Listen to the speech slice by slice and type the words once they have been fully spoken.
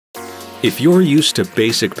If you're used to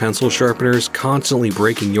basic pencil sharpeners constantly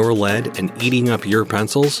breaking your lead and eating up your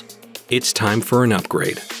pencils, it's time for an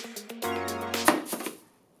upgrade.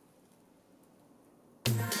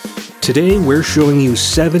 Today we're showing you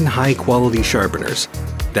 7 high-quality sharpeners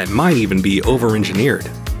that might even be over-engineered.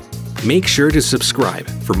 Make sure to subscribe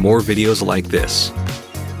for more videos like this.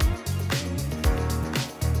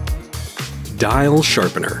 Dial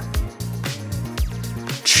Sharpener.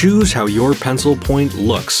 Choose how your pencil point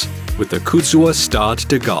looks with the Kutsua Stade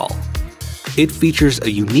de Gaulle. It features a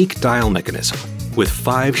unique dial mechanism with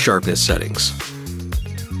 5 sharpness settings.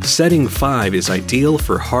 Setting 5 is ideal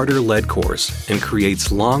for harder lead cores and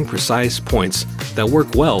creates long, precise points that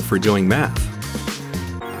work well for doing math.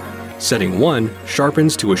 Setting 1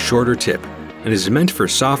 sharpens to a shorter tip and is meant for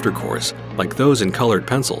softer cores like those in colored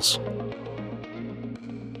pencils.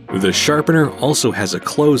 The sharpener also has a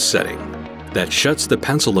close setting that shuts the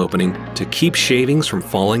pencil opening to keep shavings from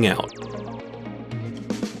falling out.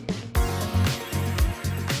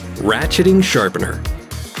 Ratcheting Sharpener.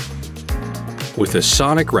 With a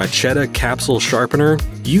sonic Ratchetta capsule sharpener,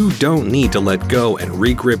 you don't need to let go and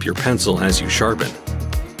re-grip your pencil as you sharpen.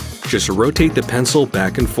 Just rotate the pencil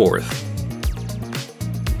back and forth.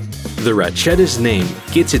 The Ratchetta's name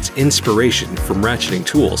gets its inspiration from ratcheting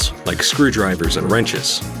tools like screwdrivers and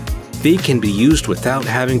wrenches. They can be used without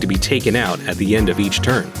having to be taken out at the end of each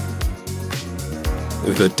turn.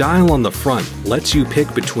 The dial on the front lets you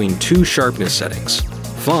pick between 2 sharpness settings,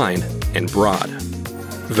 fine and broad.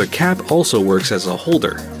 The cap also works as a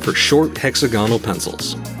holder for short hexagonal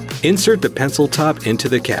pencils. Insert the pencil top into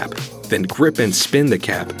the cap, then grip and spin the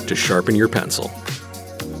cap to sharpen your pencil.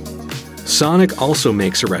 Sonic also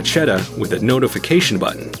makes a Ratchetta with a notification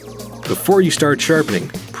button. Before you start sharpening,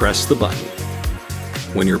 press the button.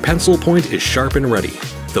 When your pencil point is sharp and ready,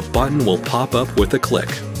 the button will pop up with a click.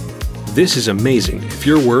 This is amazing if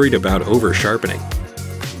you're worried about over-sharpening.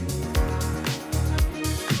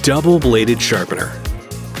 Double-bladed sharpener.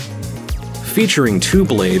 Featuring 2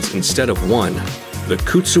 blades instead of 1, the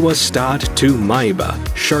Kutsua Stade de Maiba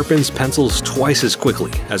sharpens pencils twice as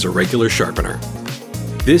quickly as a regular sharpener.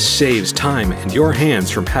 This saves time and your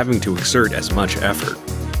hands from having to exert as much effort.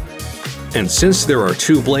 And since there are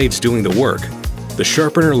 2 blades doing the work, the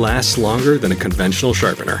sharpener lasts longer than a conventional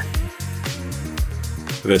sharpener.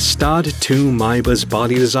 The Stade de Maiba's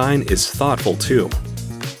body design is thoughtful too.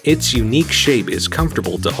 Its unique shape is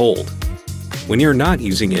comfortable to hold. When you're not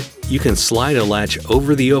using it, you can slide a latch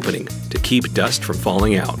over the opening to keep dust from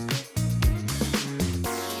falling out.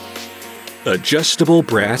 Adjustable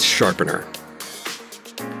brass sharpener.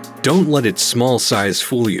 Don't let its small size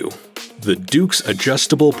fool you. The Duke's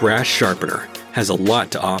adjustable brass sharpener has a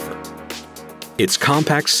lot to offer. Its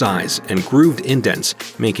compact size and grooved indents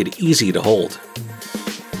make it easy to hold.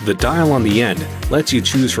 The dial on the end lets you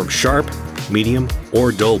choose from sharp, medium,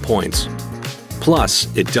 or dull points. Plus,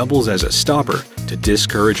 it doubles as a stopper to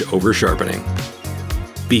discourage over-sharpening.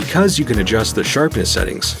 Because you can adjust the sharpness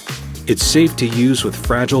settings, it's safe to use with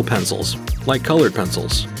fragile pencils, like colored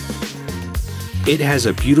pencils. It has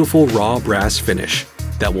a beautiful raw brass finish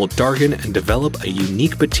that will darken and develop a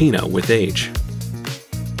unique patina with age.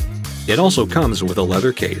 It also comes with a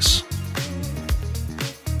leather case.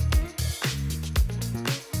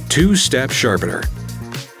 2-step sharpener.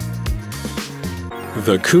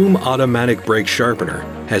 The Koom automatic brake sharpener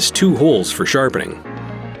has 2 holes for sharpening.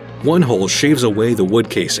 One hole shaves away the wood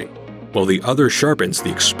casing, while the other sharpens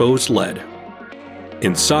the exposed lead.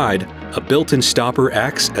 Inside, a built-in stopper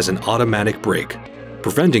acts as an automatic brake,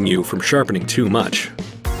 preventing you from sharpening too much.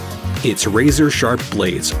 Its razor-sharp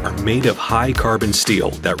blades are made of high-carbon steel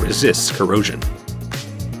that resists corrosion.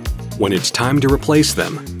 When it's time to replace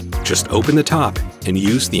them, just open the top and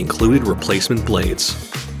use the included replacement blades.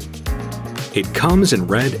 It comes in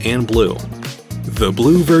red and blue. The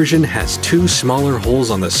blue version has 2 smaller holes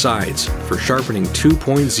on the sides for sharpening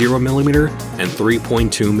 2.0mm and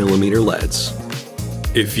 3.2mm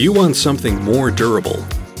leads. If you want something more durable,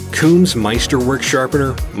 Koom's Meisterwork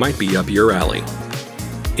sharpener might be up your alley.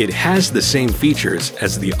 It has the same features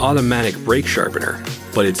as the automatic brake sharpener,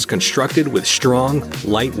 but it's constructed with strong,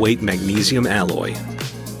 lightweight magnesium alloy.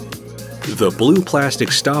 The blue plastic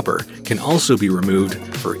stopper can also be removed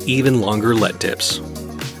for even longer lead tips.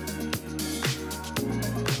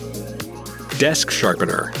 Desk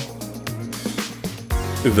sharpener.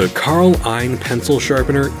 The Carl Ein pencil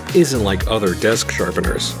sharpener isn't like other desk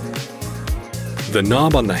sharpeners. The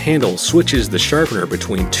knob on the handle switches the sharpener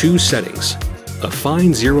between 2 settings, a fine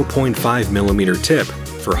 0.5mm tip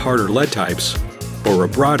for harder lead types, or a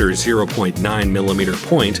broader 0.9mm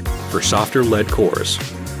point for softer lead cores.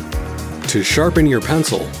 To sharpen your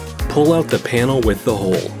pencil, pull out the panel with the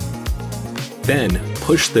hole. Then,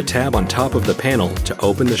 push the tab on top of the panel to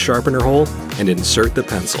open the sharpener hole and insert the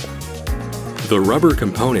pencil. The rubber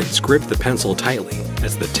components grip the pencil tightly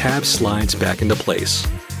as the tab slides back into place.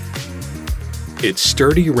 Its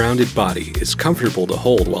sturdy, rounded body is comfortable to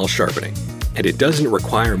hold while sharpening, and it doesn't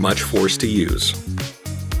require much force to use.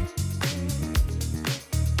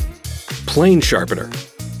 Plane sharpener.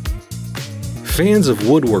 Fans of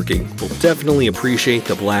woodworking will definitely appreciate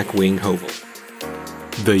the black wing hovel.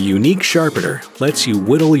 The unique sharpener lets you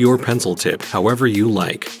whittle your pencil tip however you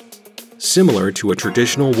like, similar to a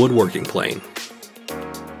traditional woodworking plane.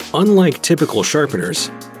 Unlike typical sharpeners,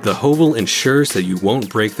 the hovel ensures that you won't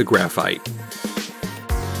break the graphite.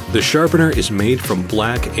 The sharpener is made from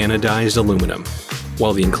black anodized aluminum,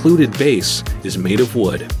 while the included base is made of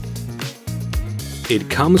wood. It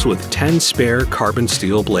comes with 10 spare carbon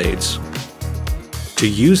steel blades. To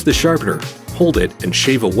use the sharpener, hold it and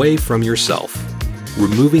shave away from yourself,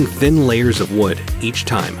 removing thin layers of wood each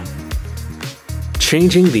time.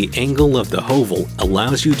 Changing the angle of the hovel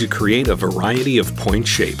allows you to create a variety of point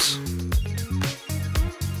shapes.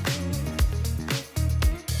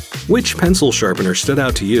 Which pencil sharpener stood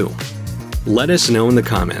out to you? Let us know in the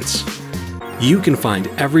comments. You can find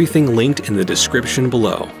everything linked in the description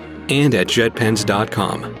below and at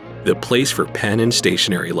JetPens.com, the place for pen and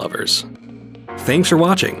stationery lovers. Thanks for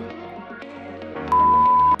watching.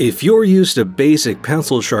 If you're used to basic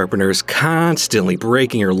pencil sharpeners constantly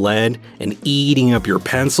breaking your lead and eating up your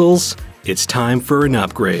pencils, it's time for an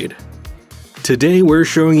upgrade. Today we're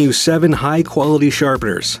showing you 7 high-quality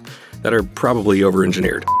sharpeners that are probably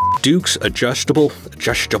overengineered. Duke's adjustable.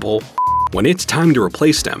 When it's time to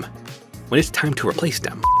replace them.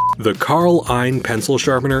 The Carl Ein pencil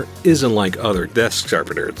sharpener isn't like other desk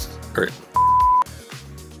sharpeners.